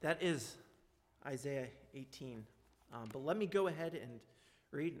That is Isaiah 18. But let me go ahead and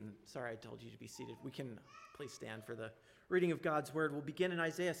read. And sorry, I told you to be seated. We can please stand for the reading of God's word. We'll begin in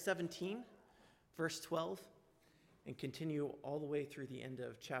Isaiah 17, verse 12, and continue all the way through the end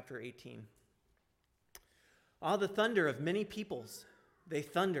of chapter 18. Ah, the thunder of many peoples. They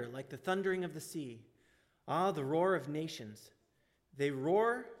thunder like the thundering of the sea. Ah, the roar of nations. They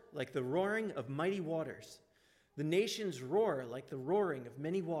roar like the roaring of mighty waters. The nations roar like the roaring of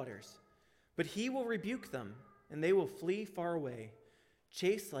many waters. But he will rebuke them, and they will flee far away,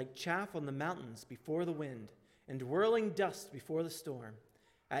 chased like chaff on the mountains before the wind, and whirling dust before the storm.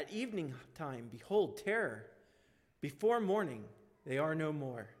 At evening time, behold, terror. Before morning, they are no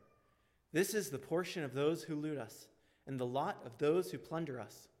more. This is the portion of those who loot us, and the lot of those who plunder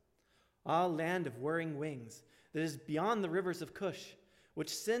us. Ah, land of whirring wings, that is beyond the rivers of Cush,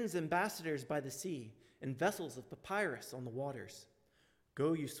 which sends ambassadors by the sea, and vessels of papyrus on the waters.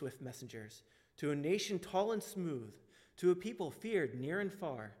 Go, you swift messengers, to a nation tall and smooth, to a people feared near and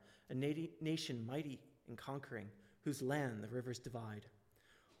far, a nation mighty and conquering, whose land the rivers divide.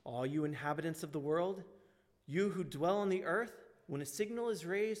 All you inhabitants of the world, you who dwell on the earth, when a signal is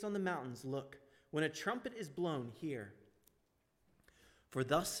raised on the mountains, look. When a trumpet is blown, hear. For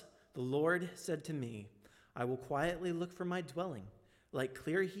thus the Lord said to me, I will quietly look for my dwelling, like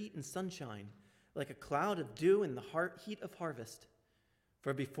clear heat and sunshine, like a cloud of dew in the heat of harvest.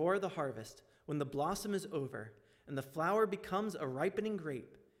 For before the harvest, when the blossom is over, and the flower becomes a ripening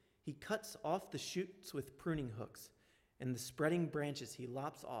grape, he cuts off the shoots with pruning hooks, and the spreading branches he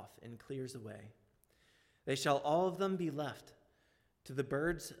lops off and clears away. They shall all of them be left to the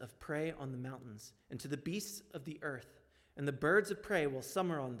birds of prey on the mountains, and to the beasts of the earth, and the birds of prey will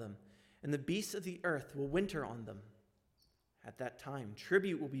summer on them, and the beasts of the earth will winter on them. At that time,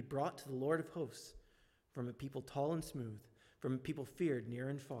 tribute will be brought to the Lord of hosts, from a people tall and smooth, from a people feared near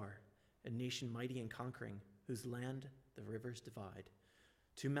and far, a nation mighty and conquering, whose land the rivers divide,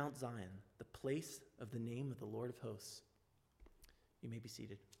 to Mount Zion, the place of the name of the Lord of hosts. You may be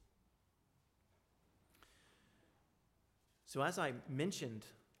seated. So as I mentioned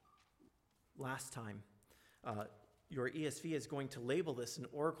last time, your ESV is going to label this an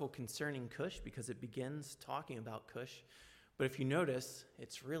oracle concerning Cush because it begins talking about Cush. But if you notice,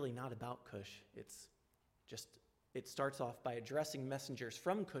 it's really not about Cush. It starts off by addressing messengers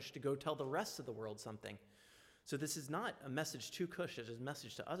from Cush to go tell the rest of the world something. So this is not a message to Cush, it is a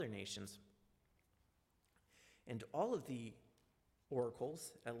message to other nations. And all of the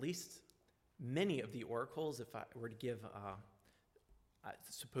oracles, at least many of the oracles, if I were to give, I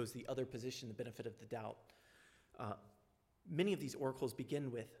suppose, the other position the benefit of the doubt, many of these oracles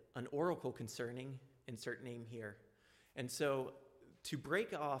begin with an oracle concerning, insert name here. And so to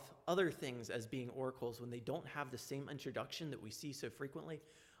break off other things as being oracles when they don't have the same introduction that we see so frequently,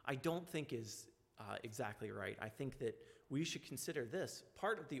 I don't think is exactly right. I think that we should consider this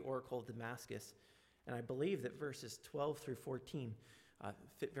part of the oracle of Damascus, and I believe that verses 12 through 14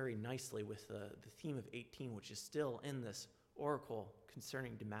 fit very nicely with the theme of 18, which is still in this oracle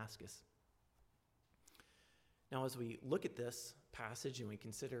concerning Damascus. Now, as we look at this passage and we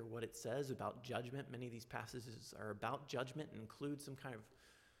consider what it says about judgment, many of these passages are about judgment and include some kind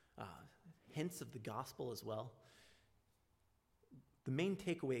of hints of the gospel as well. The main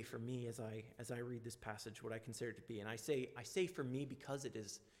takeaway for me as I read this passage, what I consider it to be, and I say for me because it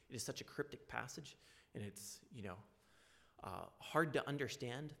is such a cryptic passage and it's hard to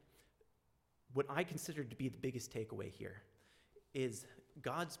understand. What I consider to be the biggest takeaway here is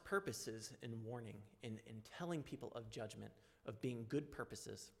God's purposes in warning, in telling people of judgment, of being good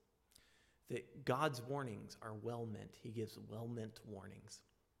purposes, that God's warnings are well meant. He gives well meant warnings.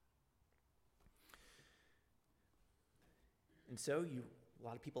 And so a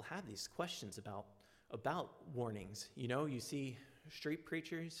lot of people have these questions about warnings. You see street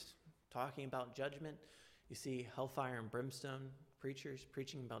preachers talking about judgment. You see hellfire and brimstone preachers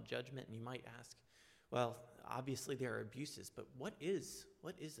preaching about judgment, and you might ask, well, obviously there are abuses, but what is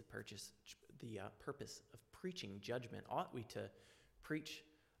the purpose of preaching judgment? Ought we to preach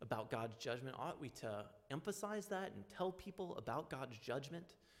about God's judgment? Ought we to emphasize that and tell people about God's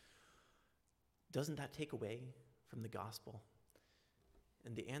judgment? Doesn't that take away from the gospel?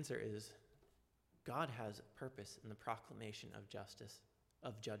 And the answer is, God has a purpose in the proclamation of justice,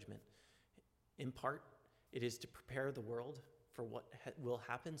 of judgment. In part, it is to prepare the world for what will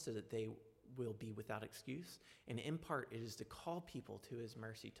happen so that they will be without excuse. And in part, it is to call people to his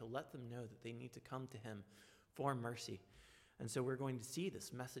mercy, to let them know that they need to come to him for mercy. And so we're going to see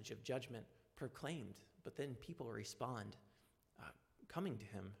this message of judgment proclaimed, but then people respond, coming to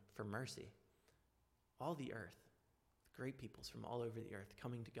him for mercy. All the earth great peoples from all over the earth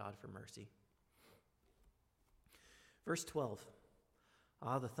coming to God for mercy. Verse 12,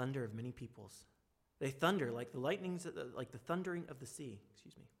 ah, the thunder of many peoples. They thunder like the lightnings, like the thundering of the sea.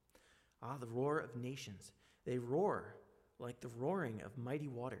 Ah, the roar of nations. They roar like the roaring of mighty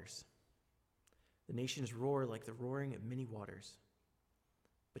waters. The nations roar like the roaring of many waters.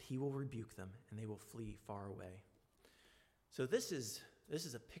 But he will rebuke them, and they will flee far away. So this is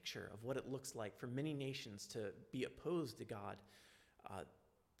a picture of what it looks like for many nations to be opposed to God.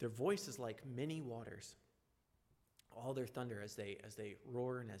 Their voice is like many waters. All their thunder as they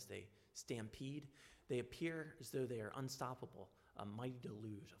roar and as they stampede, they appear as though they are unstoppable, a mighty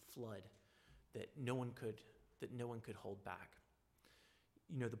deluge, a flood that no one could hold back.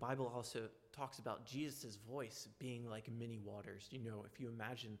 You know, the Bible also talks about Jesus' voice being like many waters. You know, if you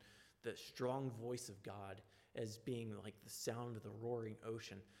imagine the strong voice of God as being like the sound of the roaring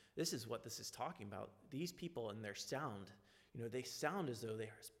ocean, this is what this is talking about. These people and their sound, you know, they sound as though they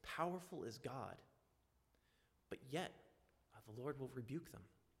are as powerful as God. But yet, the Lord will rebuke them.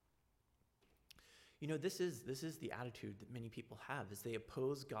 You know, this is the attitude that many people have as they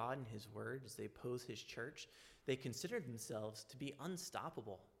oppose God and his word, as they oppose his church. They consider themselves to be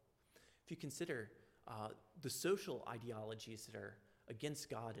unstoppable. If you consider the social ideologies that are against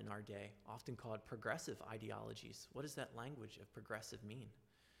God in our day, often called progressive ideologies, what does that language of progressive mean?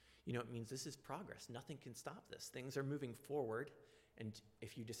 You know, it means this is progress. Nothing can stop this. Things are moving forward, and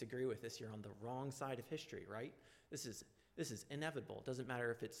if you disagree with this, you're on the wrong side of history, right? This is inevitable. It doesn't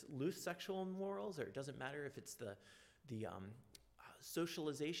matter if it's loose sexual morals, or it doesn't matter if it's the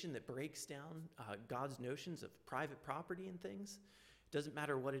socialization that breaks down God's notions of private property and things. It doesn't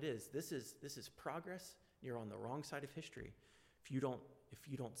matter what it is. This is progress. You're on the wrong side of history if you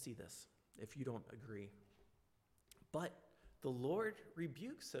don't see this, if you don't agree. But the Lord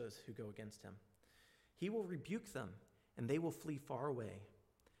rebukes those who go against him. He will rebuke them, and they will flee far away,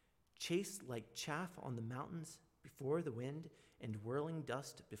 chased like chaff on the mountains before the wind, and whirling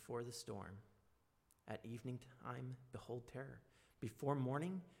dust before the storm. At evening time, behold terror. Before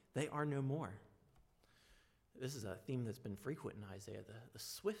morning, they are no more. This is a theme that's been frequent in Isaiah, the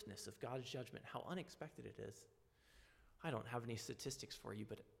swiftness of God's judgment, how unexpected it is. I don't have any statistics for you,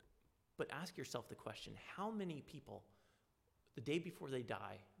 but ask yourself the question, how many people, the day before they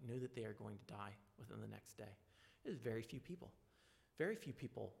die, know that they are going to die within the next day? It is very few people. Very few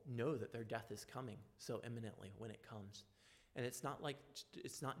people know that their death is coming so imminently when it comes. And it's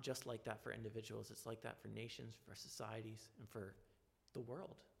not just like that for individuals. It's like that for nations, for societies, and for the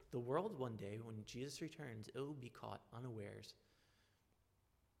world. The world one day, when Jesus returns, it will be caught unawares.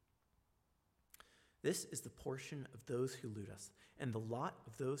 This is the portion of those who loot us, and the lot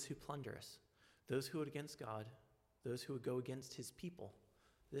of those who plunder us, those who would against God, those who would go against his people.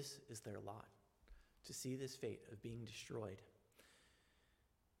 This is their lot, to see this fate of being destroyed.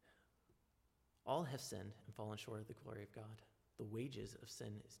 All have sinned and fallen short of the glory of God. The wages of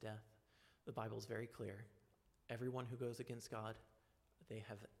sin is death. The Bible is very clear. Everyone who goes against God, they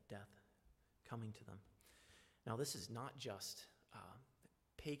have death coming to them. Now, this is not just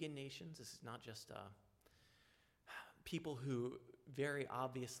pagan nations. This is not just people who very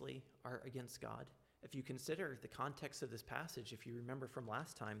obviously are against God. If you consider the context of this passage, if you remember from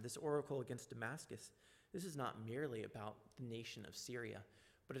last time, this oracle against Damascus, this is not merely about the nation of Syria,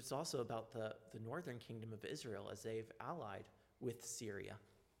 but it's also about the northern kingdom of Israel as they've allied with Syria.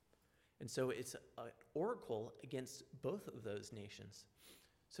 And so it's an oracle against both of those nations.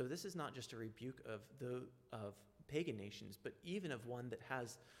 So this is not just a rebuke of pagan nations, but even of one that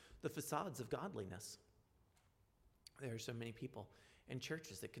has the facades of godliness. There are so many people and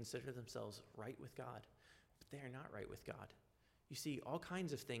churches that consider themselves right with God, but they are not right with God. You see all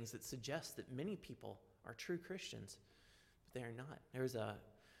kinds of things that suggest that many people are true Christians, but they are not. There was a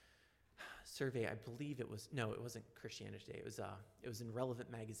survey, I believe it wasn't Christianity Today. It was in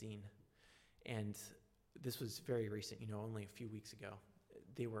Relevant magazine, and this was very recent, only a few weeks ago.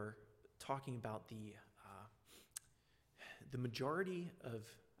 They were talking about the majority of,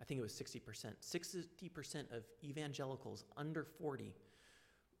 I think it was 60% of evangelicals under 40,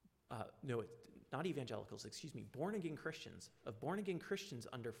 not evangelicals, born-again Christians, of born-again Christians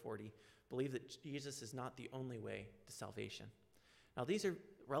under 40, believe that Jesus is not the only way to salvation. Now,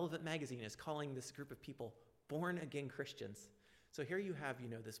 Relevant magazine is calling this group of people born-again Christians. So here you have,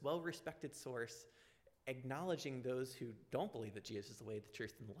 this well-respected source acknowledging those who don't believe that Jesus is the way, the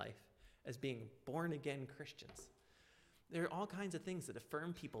truth, and the life as being born-again Christians. There are all kinds of things that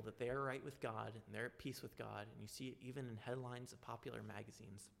affirm people that they are right with God and they're at peace with God, and you see it even in headlines of popular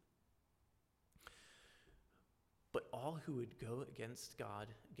magazines. But all who would go against God,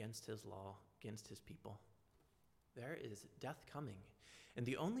 against his law, against his people, There is death coming. And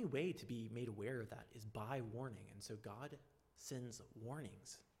the only way to be made aware of that is by warning. And so God sends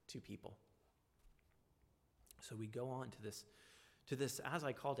warnings to people. So we go on to this, as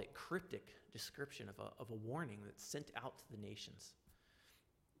I called it, cryptic description of a warning that's sent out to the nations.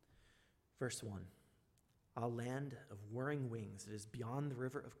 Verse 1, a land of whirring wings that is beyond the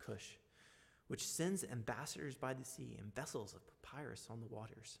river of Cush, which sends ambassadors by the sea and vessels of papyrus on the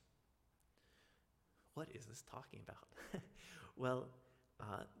waters. What is this talking about? Well,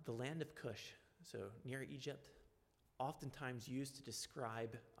 the land of Cush, so near Egypt, oftentimes used to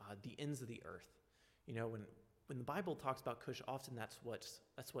describe the ends of the earth. You know, when the Bible talks about Cush, often that's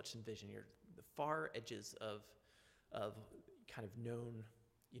what's envisioned here, the far edges of kind of known,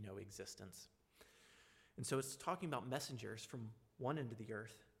 existence. And so it's talking about messengers from one end of the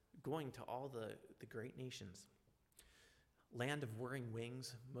earth going to all the great nations. Land of whirring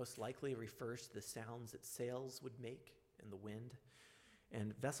wings most likely refers to the sounds that sails would make in the wind.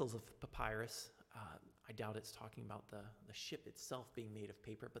 And vessels of papyrus, I doubt it's talking about the ship itself being made of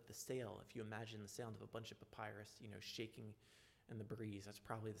paper, but the sail, if you imagine the sound of a bunch of papyrus, shaking in the breeze, that's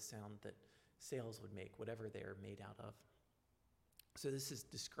probably the sound that sails would make, whatever they're made out of. So this is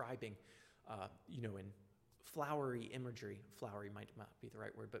describing, in flowery imagery, flowery might not be the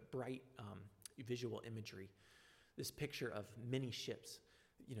right word, but bright visual imagery, this picture of many ships,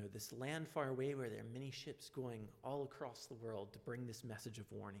 this land far away where there are many ships going all across the world to bring this message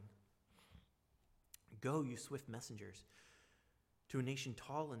of warning. Go, you swift messengers, to a nation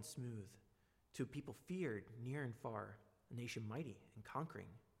tall and smooth, to a people feared near and far, a nation mighty and conquering,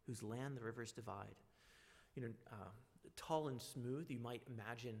 whose land the rivers divide. Tall and smooth, you might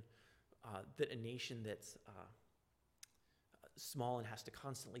imagine that a nation that's small and has to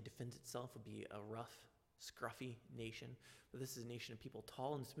constantly defend itself would be a rough, scruffy nation. But this is a nation of people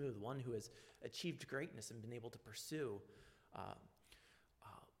tall and smooth, one who has achieved greatness and been able to pursue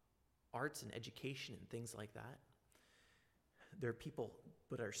arts and education and things like that. They're people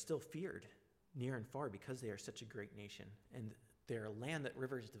but are still feared near and far because they are such a great nation. And they're a land that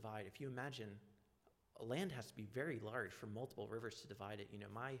rivers divide. If you imagine, a land has to be very large for multiple rivers to divide it.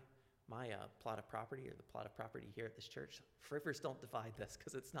 My plot of property, or the plot of property here at this church, rivers don't divide this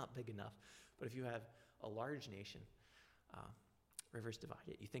because it's not big enough. But if you have a large nation, rivers divide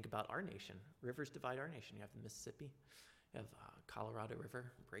it. You think about our nation, rivers divide our nation. You have the Mississippi, you have Colorado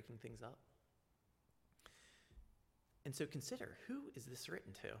River breaking things up. And so consider, who is this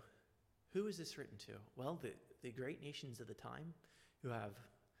written to? Who is this written to? Well, the great nations of the time, who have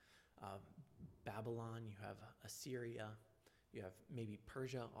Babylon, you have Assyria, you have maybe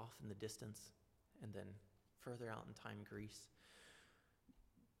Persia off in the distance, and then further out in time, Greece.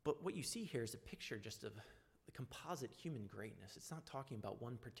 But what you see here is a picture just of the composite human greatness. It's not talking about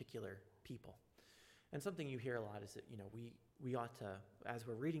one particular people. And something you hear a lot is that, we ought to, as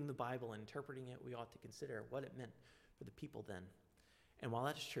we're reading the Bible and interpreting it, we ought to consider what it meant for the people then. And while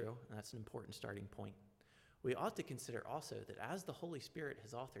that's true, and that's an important starting point, we ought to consider also that as the Holy Spirit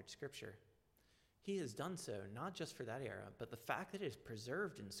has authored Scripture, He has done so not just for that era, but the fact that it is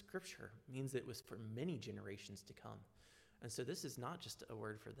preserved in Scripture means that it was for many generations to come. And so this is not just a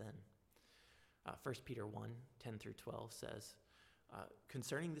word for then. 1 Peter 1:10-12 says,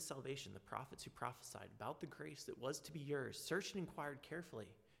 concerning the salvation, the prophets who prophesied about the grace that was to be yours, searched and inquired carefully,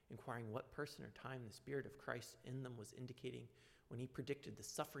 inquiring what person or time the Spirit of Christ in them was indicating when He predicted the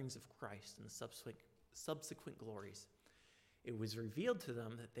sufferings of Christ and the subsequent glories. It was revealed to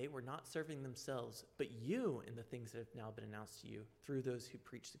them that they were not serving themselves, but you in the things that have now been announced to you through those who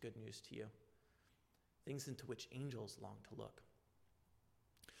preach the good news to you, things into which angels long to look.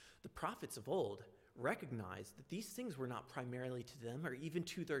 The prophets of old recognized that these things were not primarily to them or even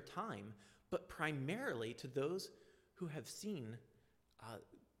to their time, but primarily to those who have seen,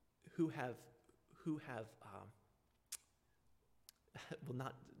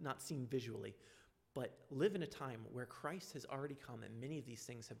 not seen visually, but live in a time where Christ has already come and many of these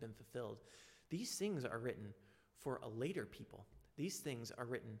things have been fulfilled. These things are written for a later people. These things are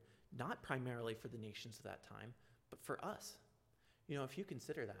written not primarily for the nations of that time, but for us. If you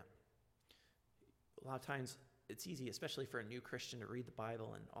consider that, a lot of times it's easy, especially for a new Christian, to read the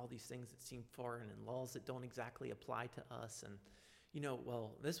Bible and all these things that seem foreign and laws that don't exactly apply to us. And,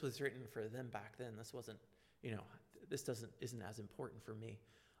 this was written for them back then. This wasn't, this isn't as important for me.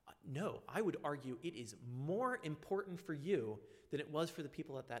 No, I would argue it is more important for you than it was for the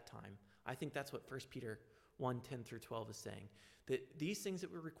people at that time. I think that's what 1 Peter 1:10-12 is saying, that these things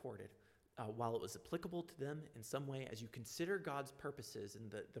that were recorded, while it was applicable to them in some way, as you consider God's purposes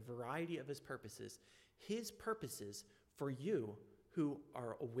and the variety of His purposes for you who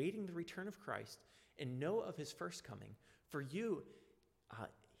are awaiting the return of Christ and know of his first coming. For you,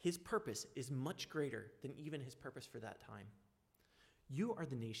 his purpose is much greater than even his purpose for that time. You are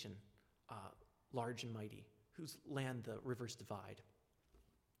the nation, large and mighty, whose land the rivers divide.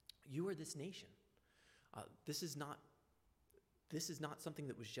 You are this nation. This is not something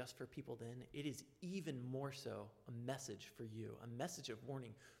that was just for people then. It is even more so a message for you, a message of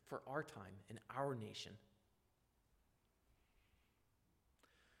warning for our time and our nation.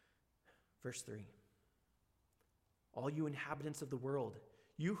 Verse 3. All you inhabitants of the world,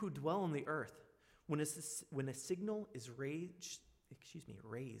 you who dwell on the earth, when a signal is raised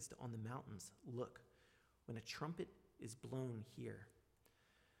on the mountains, look. When a trumpet is blown, hear.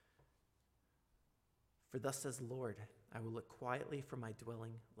 For thus says the Lord, I will look quietly from my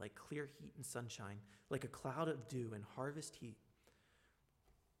dwelling, like clear heat and sunshine, like a cloud of dew and harvest heat.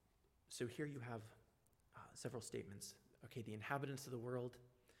 So here you have several statements. Okay, the inhabitants of the world,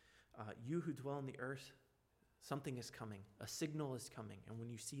 you who dwell on the earth, something is coming. A signal is coming. And when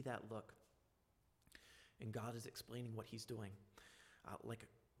you see that, look. And God is explaining what he's doing.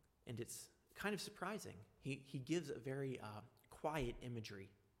 And it's kind of surprising. He gives a very quiet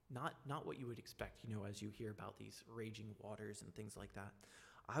imagery. Not what you would expect, as you hear about these raging waters and things like that.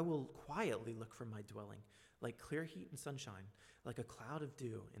 I will quietly look from my dwelling, like clear heat and sunshine, like a cloud of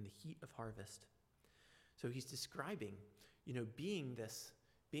dew in the heat of harvest. So he's describing, being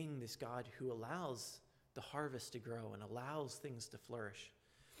this God who allows the harvest to grow and allows things to flourish.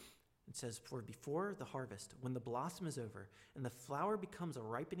 It says, for before the harvest, when the blossom is over and the flower becomes a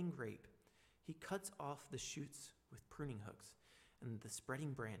ripening grape, he cuts off the shoots with pruning hooks, and the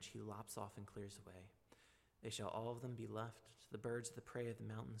spreading branch he lops off and clears away. They shall all of them be left to the birds of the prey of the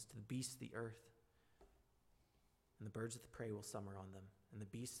mountains, to the beasts of the earth. And the birds of the prey will summer on them, and the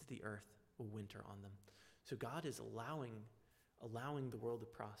beasts of the earth will winter on them. So God is allowing the world to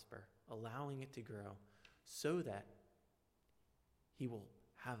prosper, allowing it to grow, so that he will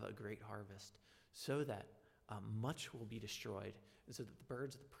have a great harvest, so that much will be destroyed, and so that the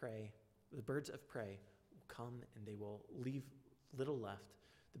birds of prey will come and they will leave little left.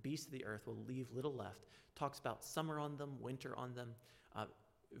 The beasts of the earth will leave little left. Talks about summer on them, winter on them.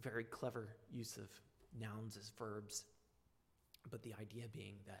 Very clever use of nouns as verbs. But the idea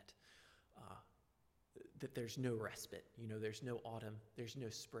being that there's no respite. There's no autumn, there's no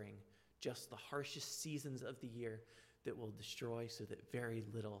spring. Just the harshest seasons of the year that will destroy, so that very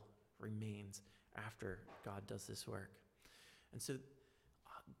little remains after God does this work. And so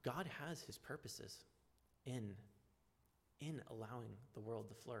God has his purposes in allowing the world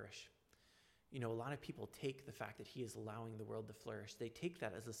to flourish. A lot of people take the fact that he is allowing the world to flourish, they take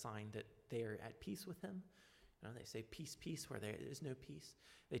that as a sign that they are at peace with him. They say peace, peace, where there is no peace.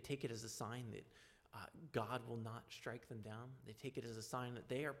 They take it as a sign that God will not strike them down. They take it as a sign that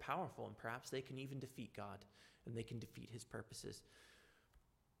they are powerful, and perhaps they can even defeat God, and they can defeat his purposes.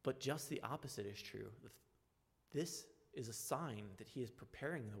 But just the opposite is true. This is a sign that he is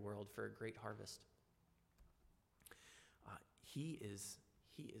preparing the world for a great harvest. He is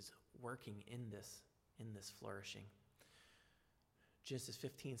working in this flourishing. Genesis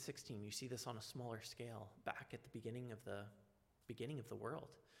 15:16, you see this on a smaller scale back at the beginning of the world.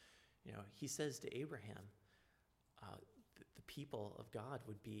 He says to Abraham, the people of God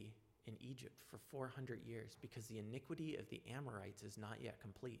would be in Egypt for 400 years because the iniquity of the Amorites is not yet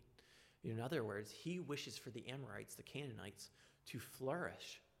complete. In other words, he wishes for the Amorites, the Canaanites, to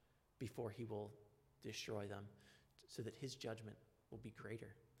flourish before he will destroy them, so that his judgment will be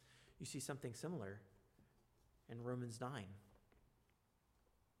greater. You see something similar in Romans 9.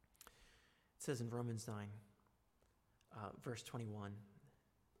 It says in Romans 9, verse 21,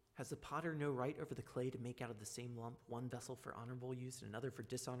 has the potter no right over the clay to make out of the same lump one vessel for honorable use and another for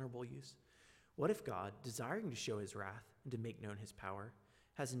dishonorable use? What if God, desiring to show his wrath and to make known his power,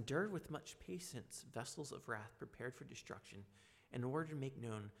 has endured with much patience vessels of wrath prepared for destruction, in order to make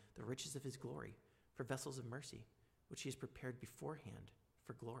known the riches of his glory, for vessels of mercy, which he has prepared beforehand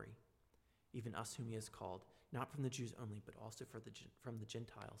for glory, even us whom he has called, not from the Jews only, but also from the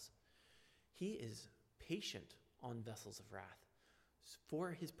Gentiles. He is patient on vessels of wrath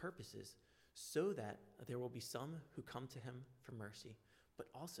for his purposes, so that there will be some who come to him for mercy, but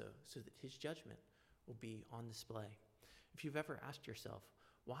also so that his judgment will be on display. If you've ever asked yourself,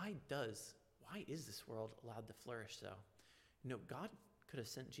 why is this world allowed to flourish so? God could have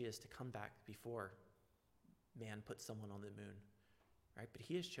sent Jesus to come back before man put someone on the moon, right? But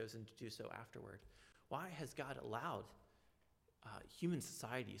he has chosen to do so afterward. Why has God allowed human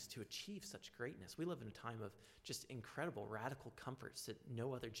societies to achieve such greatness? We live in a time of just incredible radical comforts that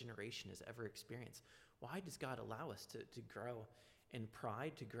no other generation has ever experienced. Why does God allow us to grow in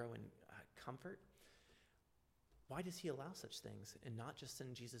pride, to grow in comfort? why does he allow such things and not just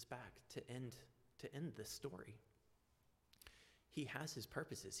send Jesus back to end this story? He has his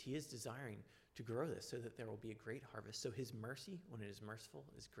purposes. He is desiring to grow this so that there will be a great harvest. So his mercy, when it is merciful,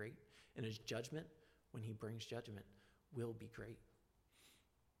 is great, and his judgment, when he brings judgment, will be great.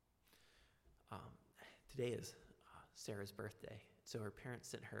 Today is Sarah's birthday, so her parents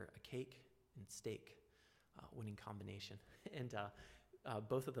sent her a cake and steak, winning combination, and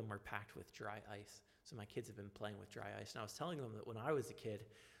both of them were packed with dry ice. So my kids have been playing with dry ice, and I was telling them that when I was a kid,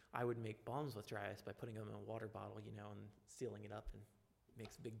 I would make bombs with dry ice by putting them in a water bottle, and sealing it up, and it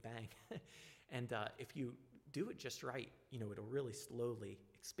makes a big bang. And if you do it just right, it'll really slowly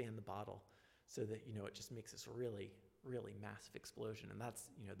expand the bottle so that, it just makes this really, really massive explosion. And that's,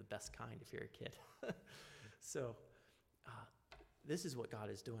 the best kind if you're a kid. So this is what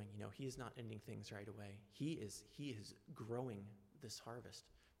God is doing. He is not ending things right away. He is growing this harvest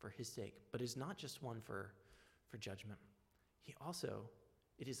for his sake, but it's not just one for judgment.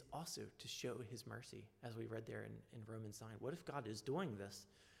 It is also to show his mercy, as we read there in Romans 9. What if God is doing this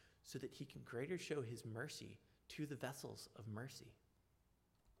so that he can greater show his mercy to the vessels of mercy?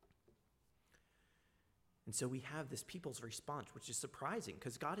 And so we have this people's response, which is surprising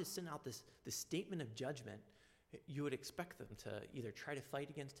because God has sent out this statement of judgment. You would expect them to either try to fight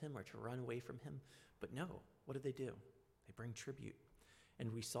against him or to run away from him. But no, what do? They bring tribute.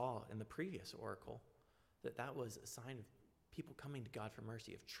 And we saw in the previous oracle that was a sign of people coming to God for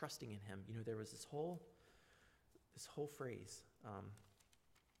mercy, of trusting in him. There was this whole phrase.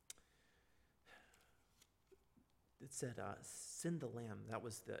 It said, "Send the lamb." That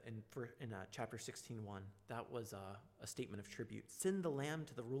was in chapter 16:1. That was a statement of tribute. "Send the lamb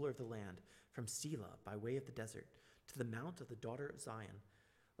to the ruler of the land, from Selah by way of the desert, to the mount of the daughter of Zion.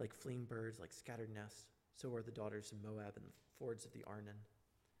 Like fleeing birds, like scattered nests, so are the daughters of Moab and the fords of the Arnon.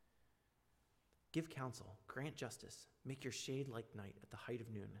 Give counsel, grant justice, make your shade like night at the height of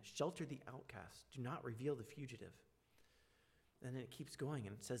noon. Shelter the outcast, do not reveal the fugitive." And then it keeps going,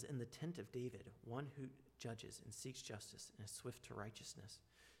 and it says, "In the tent of David, one who judges and seeks justice and is swift to righteousness."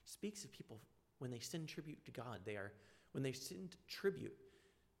 It speaks of people when they send tribute to God. When they send tribute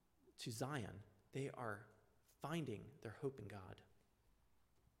to Zion, they are finding their hope in God.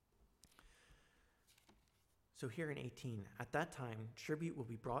 So here in 18, "At that time, tribute will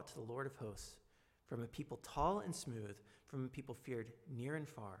be brought to the Lord of hosts, from a people tall and smooth, from a people feared near and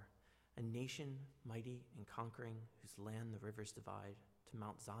far, a nation mighty and conquering, whose land the rivers divide, to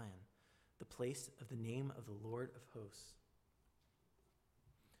Mount Zion, the place of the name of the Lord of hosts."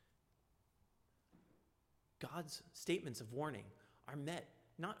 God's statements of warning are met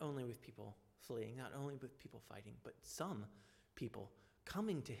not only with people fleeing, not only with people fighting, but some people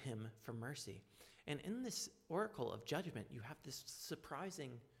coming to him for mercy. And in this oracle of judgment, you have this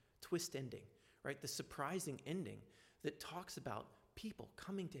surprising twist ending, right? The surprising ending that talks about people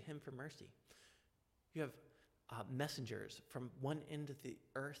coming to him for mercy. You have messengers from one end of the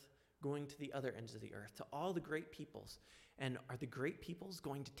earth going to the other ends of the earth, to all the great peoples. And are the great peoples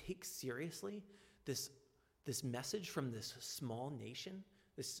going to take seriously this message from this small nation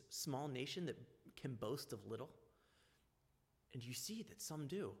that can boast of little? And you see that some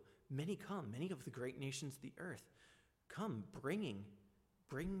do. Many come. Many of the great nations of the earth come bringing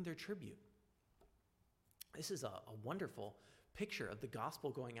their tribute. This is a wonderful picture of the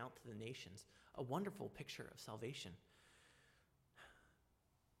gospel going out to the nations, a wonderful picture of salvation.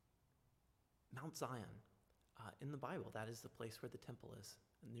 Mount Zion, in the Bible, that is the place where the temple is.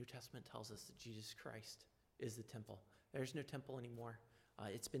 The New Testament tells us that Jesus Christ is the temple. There's no temple anymore.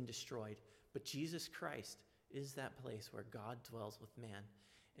 It's been destroyed. But Jesus Christ is that place where God dwells with man.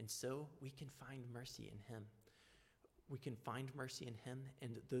 And so we can find mercy in him. We can find mercy in him,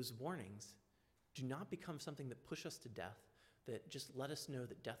 and those warnings do not become something that push us to death, that just let us know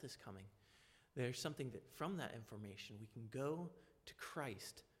that death is coming. There's something that from that information we can go to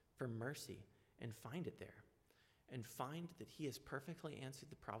Christ for mercy and find it there, and find that he has perfectly answered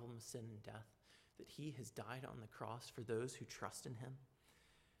the problem of sin and death, that he has died on the cross for those who trust in him.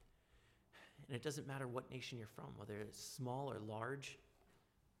 And it doesn't matter what nation you're from, whether it's small or large,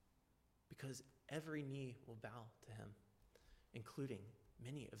 because every knee will bow to him, including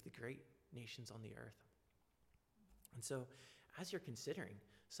many of the great nations on the earth. And so as you're considering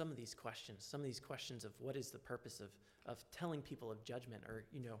some of these questions of what is the purpose of telling people of judgment, or,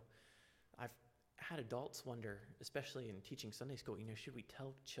 I've had adults wonder, especially in teaching Sunday school, should we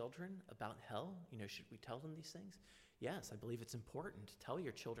tell children about hell? Should we tell them these things? Yes, I believe it's important to tell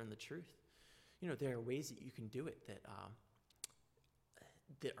your children the truth. There are ways that you can do it that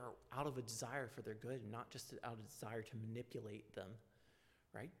are out of a desire for their good, and not just out of a desire to manipulate them,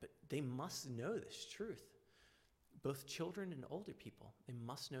 right? But they must know this truth. both children and older people, they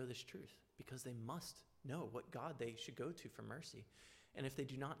must know this truth because they must know what God they should go to for mercy. And if they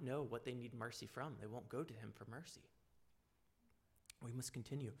do not know what they need mercy from, they won't go to him for mercy. We must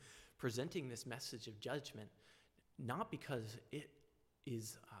continue presenting this message of judgment, not because it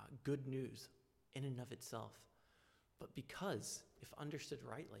is good news in and of itself, but because, if understood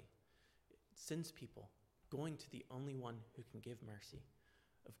rightly, it sends people going to the only one who can give mercy,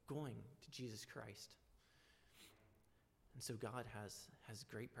 of going to Jesus Christ. And so God has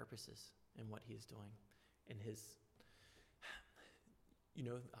great purposes in what he is doing. In his,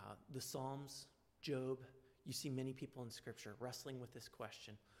 the Psalms, Job, you see many people in Scripture wrestling with this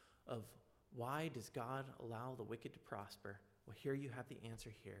question of why does God allow the wicked to prosper? Well, here you have the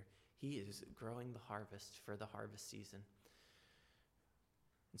answer here. He is growing the harvest for the harvest season.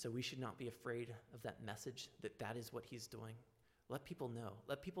 And so we should not be afraid of that message, that is what he's doing. Let people know.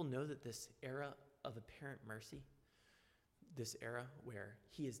 Let people know that this era of apparent mercy, this era where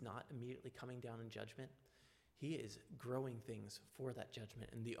he is not immediately coming down in judgment, he is growing things for that judgment.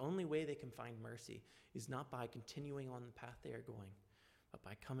 And the only way they can find mercy is not by continuing on the path they are going, but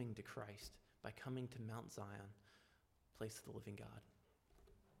by coming to Christ, by coming to Mount Zion, place of the living God.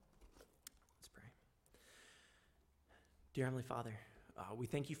 Let's pray. Dear Heavenly Father, we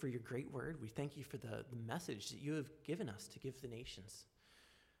thank you for your great word. We thank you for the message that you have given us to give the nations.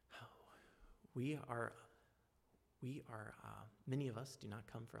 Many of us do not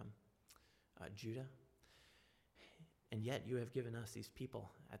come from Judah, and yet you have given us these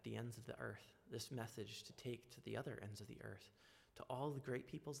people at the ends of the earth, this message to take to the other ends of the earth, to all the great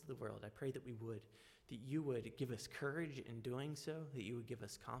peoples of the world. I pray that you would give us courage in doing so, that you would give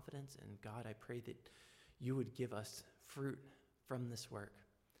us confidence, and God, I pray that you would give us fruit from this work,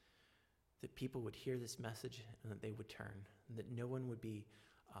 that people would hear this message and that they would turn, and that no one would be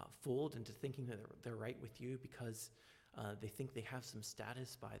fooled into thinking that they're right with you because they think they have some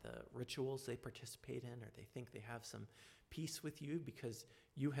status by the rituals they participate in, or they think they have some peace with you because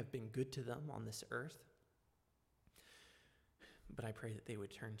you have been good to them on this earth. But I pray that they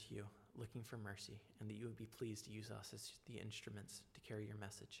would turn to you looking for mercy, and that you would be pleased to use us as the instruments to carry your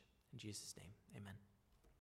message. In Jesus' name, amen.